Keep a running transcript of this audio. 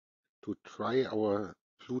To try our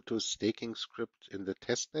Plutus staking script in the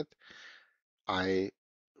testnet, I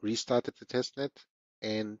restarted the testnet,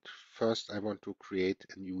 and first I want to create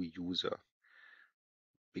a new user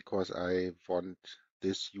because I want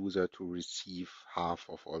this user to receive half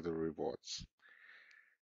of all the rewards.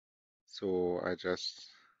 So I just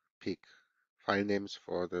pick file names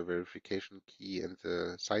for the verification key and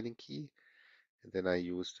the signing key, and then I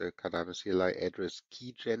use the Cardano CLI address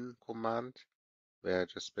keygen command where I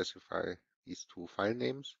just specify these two file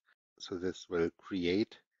names. So this will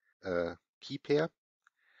create a key pair,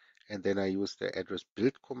 and then I use the address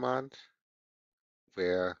build command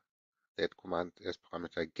where that command as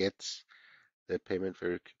parameter gets the payment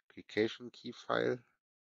verification key file.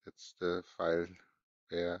 That's the file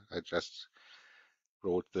where I just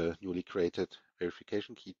wrote the newly created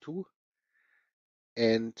verification key to,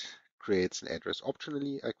 and creates an address.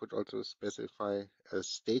 Optionally, I could also specify a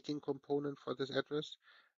staking component for this address,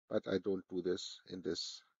 but I don't do this in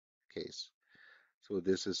this case. So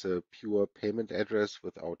this is a pure payment address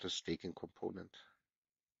without a staking component.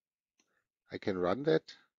 I can run that,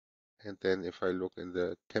 and then if I look in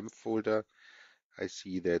the temp folder, I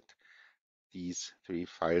see that these three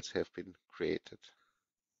files have been created.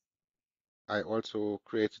 I also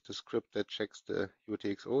created a script that checks the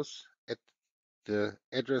UTXOs at the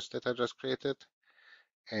address that I just created,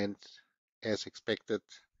 and as expected,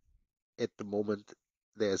 at the moment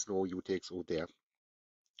there is no UTXO there.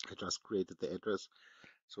 I just created the address,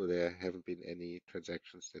 so there haven't been any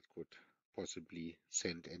transactions that could possibly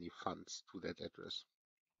send any funds to that address.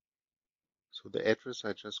 So the address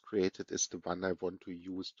I just created is the one I want to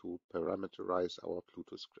use to parameterize our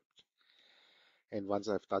Plutus script. And once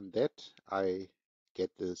I've done that, I get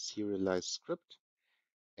the serialized script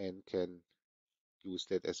and can use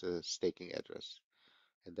that as a staking address.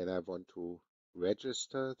 And then I want to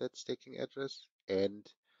register that staking address and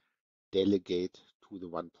delegate to the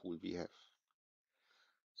one pool we have.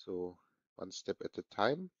 So one step at a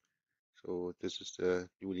time. So this is the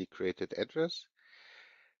newly created address.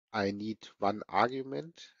 I need one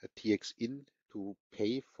argument, a txin, to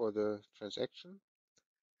pay for the transaction.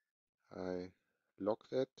 I log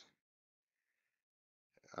that.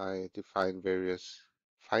 I define various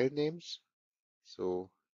file names. So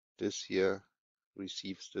this here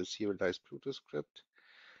receives the serialized Plutus script.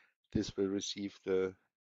 This will receive the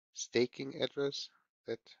staking address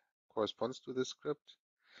that corresponds to the script.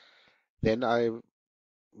 Then I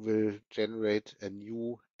will generate a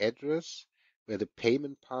new address where the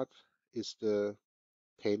payment part is the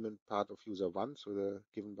payment part of user one, so the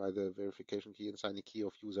given by the verification key and signing key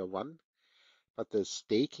of user one. But the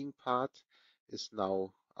staking part is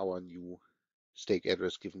now our new stake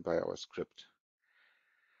address given by our script.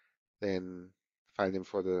 Then file name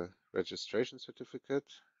for the registration certificate,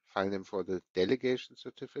 file name for the delegation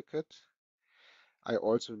certificate. I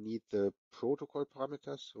also need the protocol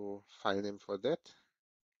parameters, so file name for that,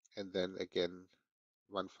 and then again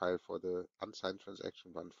one file for the unsigned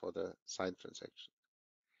transaction, one for the signed transaction.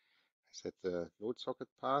 I set the node socket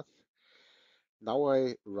path. Now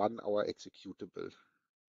I run our executable,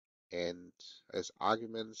 and as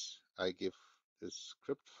arguments I give this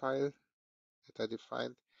script file that I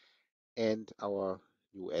defined and our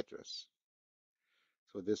new address.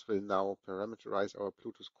 So this will now parameterize our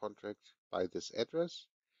Plutus contract by this address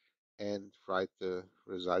and write the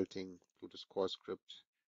resulting Plutus core script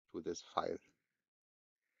to this file.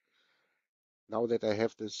 Now that I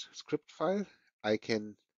have this script file, I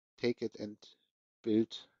can take it and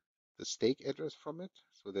build the stake address from it.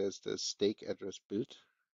 So there's the stake address build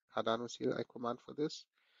Cardano CLI command for this.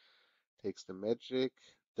 Takes the magic,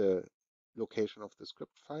 the location of the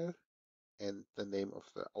script file, and the name of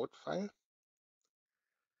the out file.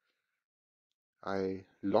 I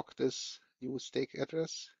log this new stake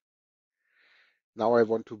address. Now I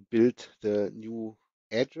want to build the new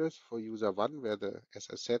address for user one, where as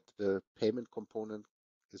I said, the payment component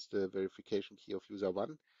is the verification key of user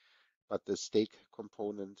one, but the stake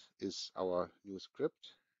component is our new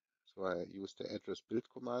script. So I use the address build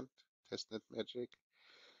command, testnet magic.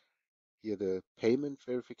 Here the payment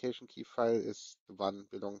verification key file is the one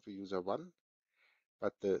belonging to user one,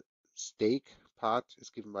 but the stake part is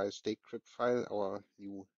given by a stake script file, our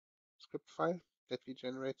new script file that we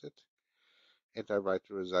generated, and I write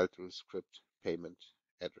the result to script payment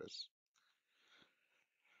address.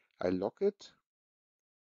 I log it.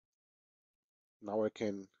 Now I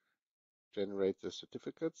can generate the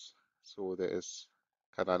certificates. So there is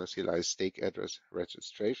Cardano CLI stake address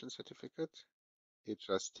registration certificate. It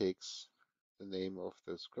just takes the name of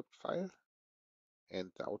the script file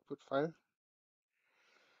and the output file.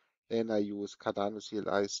 Then I use Cardano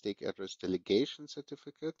CLI stake address delegation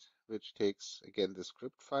certificate, which takes again the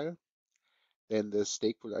script file. Then the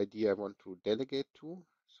stake pool ID I want to delegate to.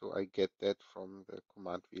 So I get that from the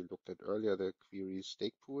command we looked at earlier, the query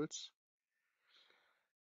stake pools,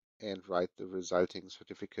 and write the resulting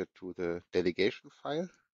certificate to the delegation file.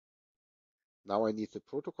 Now I need the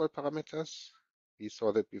protocol parameters. We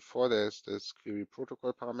saw that before. There's this query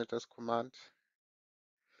protocol parameters command.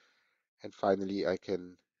 And finally, I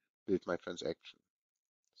can build my transaction.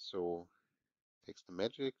 So takes the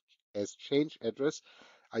magic. As change address,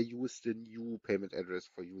 I use the new payment address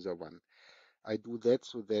for user one. I do that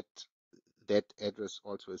so that that address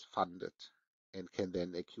also is funded and can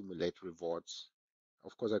then accumulate rewards.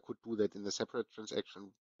 Of course, I could do that in a separate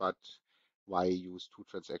transaction, but why use two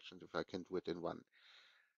transactions if I can do it in one?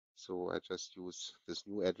 So I just use this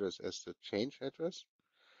new address as the change address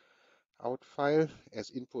out file.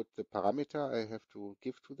 As input, the parameter I have to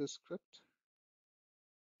give to the script.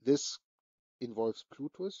 This involves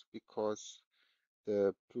Plutus because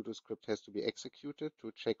the Plutus script has to be executed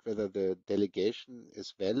to check whether the delegation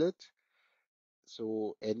is valid.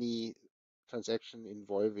 So any transaction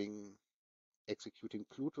involving executing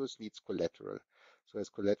Plutus needs collateral. So as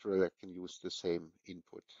collateral, I can use the same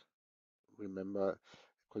input. Remember,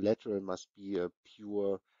 collateral must be a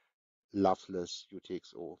pure loveless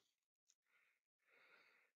UTXO.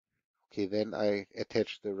 Okay, then I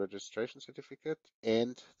attach the registration certificate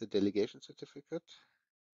and the delegation certificate.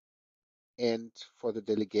 And for the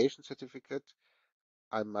delegation certificate,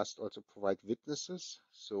 I must also provide witnesses.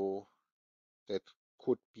 So that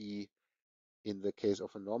could be, in the case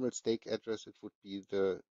of a normal stake address, it would be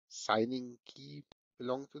the signing key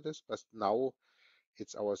belong to this, but now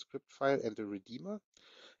it's our script file and the redeemer.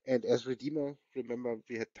 And as redeemer, remember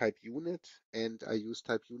we had type unit, and I used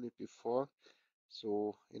type unit before.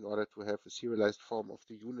 So in order to have a serialized form of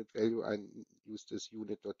the unit value, I use this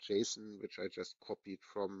unit.json, which I just copied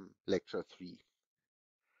from lecture 3.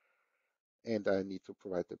 And I need to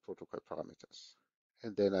provide the protocol parameters.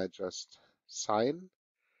 And then I just sign.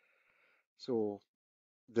 So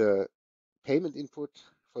the payment input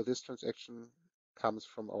for this transaction comes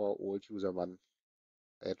from our old user one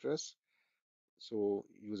address. So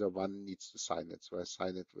user one needs to sign it. So I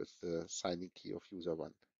sign it with the signing key of user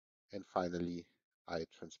one. And finally, I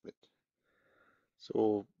transmit.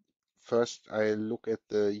 So first I look at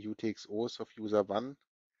the UTXOs of user one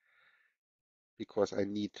because I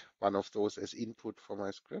need one of those as input for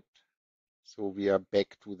my script. So we are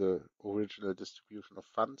back to the original distribution of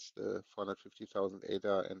funds, the 450,000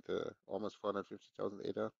 ADA and the almost 450,000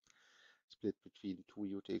 ADA split between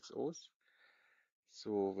two UTXOs.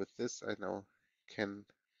 So with this, I now can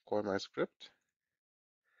call my script,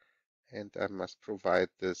 and I must provide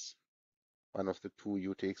this one of the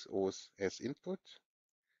two UTXOs as input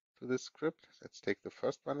to this script. Let's take the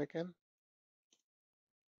first one again.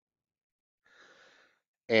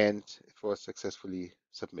 And it was successfully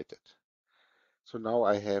submitted. So now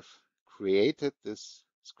I have created this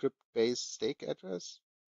script-based stake address.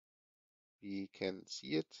 We can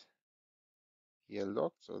see it here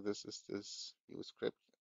logged. So this is this new script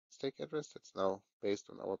stake address that's now based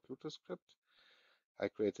on our Plutus script. I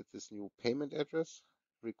created this new payment address.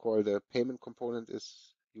 Recall the payment component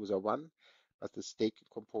is user one, but the stake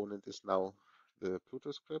component is now the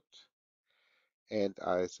Plutus script, and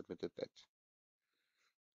I submitted that.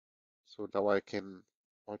 So now I can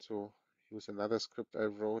also use another script I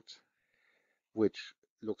wrote, which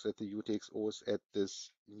looks at the UTXOs at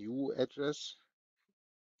this new address.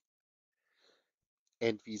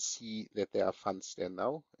 And we see that there are funds there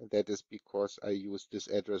now, and that is because I use this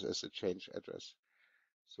address as a change address.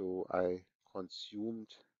 So I consumed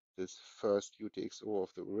this first UTXO of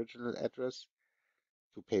the original address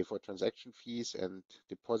to pay for transaction fees and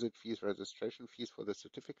deposit fees, registration fees for the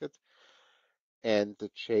certificate. And the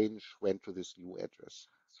change went to this new address.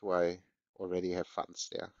 So I already have funds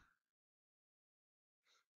there.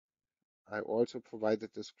 I also provided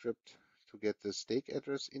the script to get the stake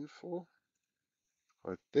address info,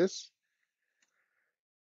 called this.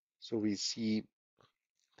 So we see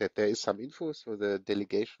that there is some info. So the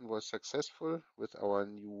delegation was successful with our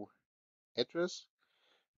new address,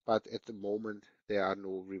 but at the moment there are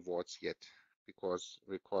no rewards yet, because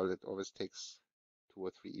recall it always takes 2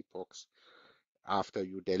 or 3 epochs after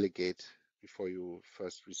you delegate before you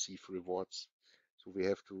first receive rewards. So we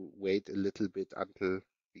have to wait a little bit until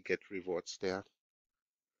we get rewards there.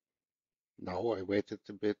 Now I waited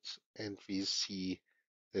a bit and we see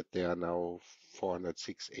that there are now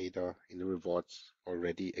 406 ADA in rewards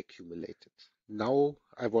already accumulated. Now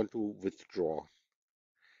I want to withdraw.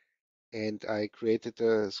 And I created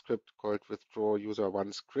a script called withdraw user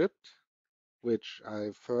one script, which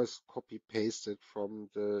I first copy pasted from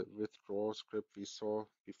the withdraw script we saw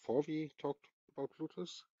before we talked about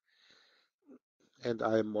Plutus, and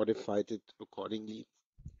I modified it accordingly.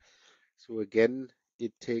 So again,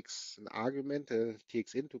 it takes an argument,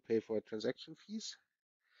 takes in to pay for transaction fees.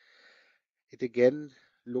 It again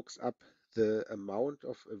looks up the amount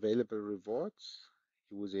of available rewards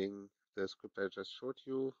using the script I just showed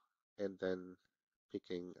you, and then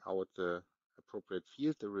picking out the appropriate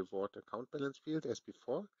field, the reward account balance field as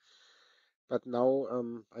before. But now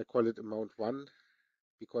I call it amount 1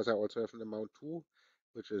 because I also have an amount 2,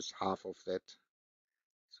 which is half of that.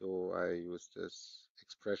 So I use this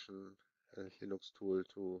expression Linux tool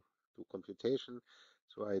to do computation.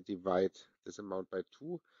 So I divide this amount by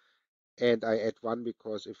 2, and I add 1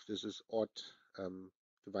 because if this is odd,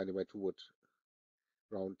 dividing by 2 would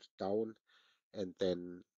round down, and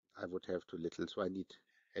then I would have too little. So I need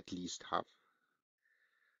at least half.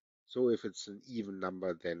 So if it's an even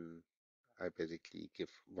number, then I basically give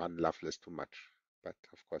 1 Loveless too much. But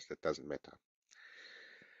of course, that doesn't matter.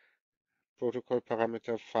 Protocol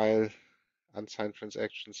parameter file, unsigned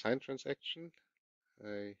transaction, signed transaction.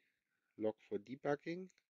 I log for debugging,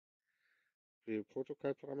 real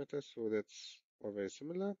protocol parameters, so that's all very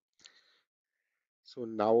similar. So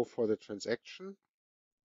now for the transaction.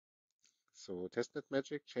 So testnet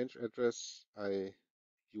magic, change address, I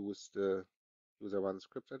use the user one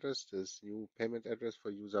script address, this new payment address for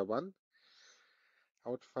user one.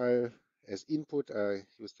 Out file as input, I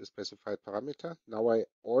use the specified parameter. Now I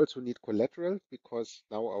also need collateral because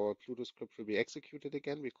now our Plutus script will be executed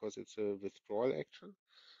again because it's a withdrawal action.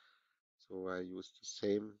 So I use the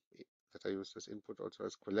same that I use as input also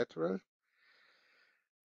as collateral.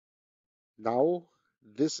 Now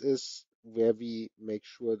this is where we make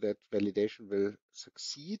sure that validation will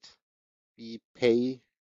succeed. We pay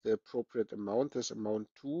the appropriate amount, this amount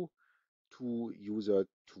 2, to user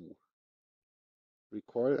 2.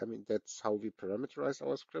 Recall, I mean, that's how we parameterize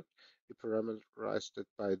our script. We parameterized it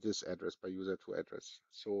by this address, by user 2 address.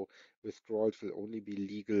 So withdrawals will only be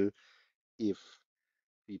legal if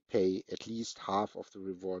we pay at least half of the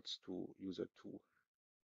rewards to user 2.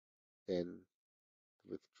 Then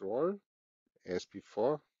withdrawal, as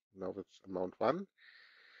before, now with amount 1.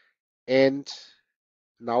 And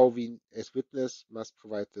now we, as witness, must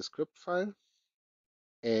provide the script file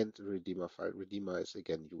and the redeemer file. Redeemer is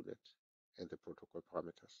again unit and the protocol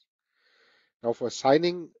parameters. Now for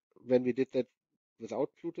signing, when we did that without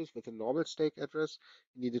Plutus, with a normal stake address,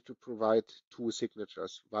 we needed to provide 2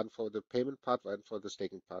 signatures, one for the payment part, one for the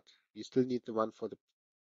staking part. We still need the one for the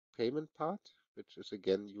payment part, which is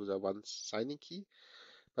again user one's signing key.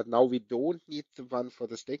 But now we don't need the one for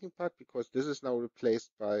the staking part because this is now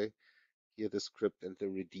replaced by here the script and the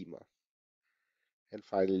redeemer. And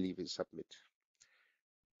finally we submit.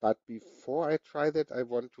 But before I try that, I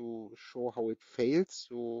want to show how it fails,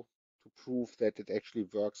 so to prove that it actually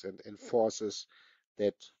works and enforces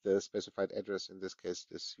that the specified address, in this case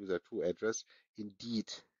this user2 address, indeed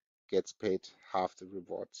gets paid half the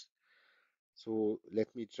rewards. So let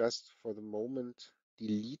me just for the moment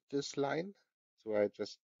delete this line, so I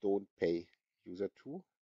just don't pay user2.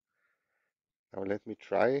 Now let me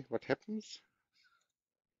try what happens.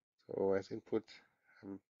 So as input,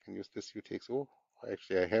 I can use this UTXO.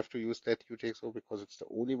 Actually, I have to use that UTXO because it's the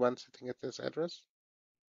only one sitting at this address.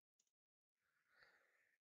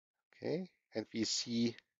 Okay, and we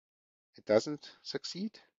see it doesn't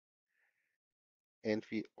succeed. And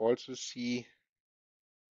we also see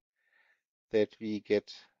that we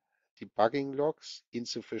get debugging logs,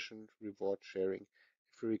 insufficient reward sharing.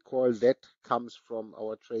 If you recall, that comes from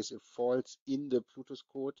our trace if false in the Plutus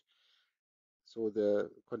code. So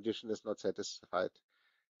the condition is not satisfied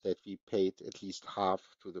that we paid at least half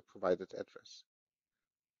to the provided address.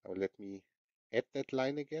 Now let me add that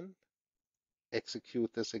line again,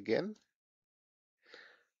 execute this again.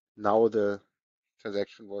 Now the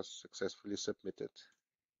transaction was successfully submitted.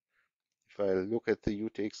 If I look at the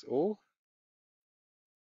UTXO,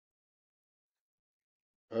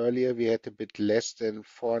 earlier we had a bit less than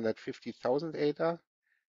 450,000 ADA.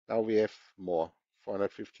 Now we have more,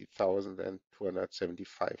 450,000 and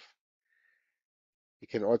 275. We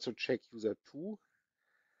can also check user 2.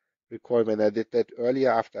 Recall when I did that earlier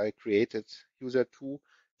after I created user 2,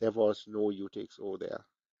 there was no UTXO there.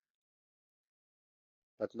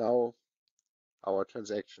 But now our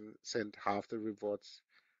transaction sent half the rewards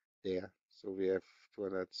there. So we have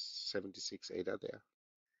 276 ADA there.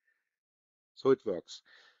 So it works.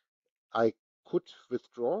 I could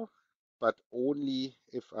withdraw, but only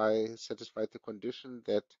if I satisfied the condition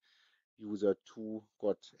that user 2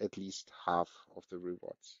 got at least half of the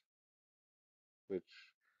rewards,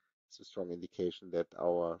 which is a strong indication that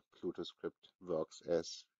our Plutus script works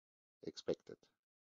as expected.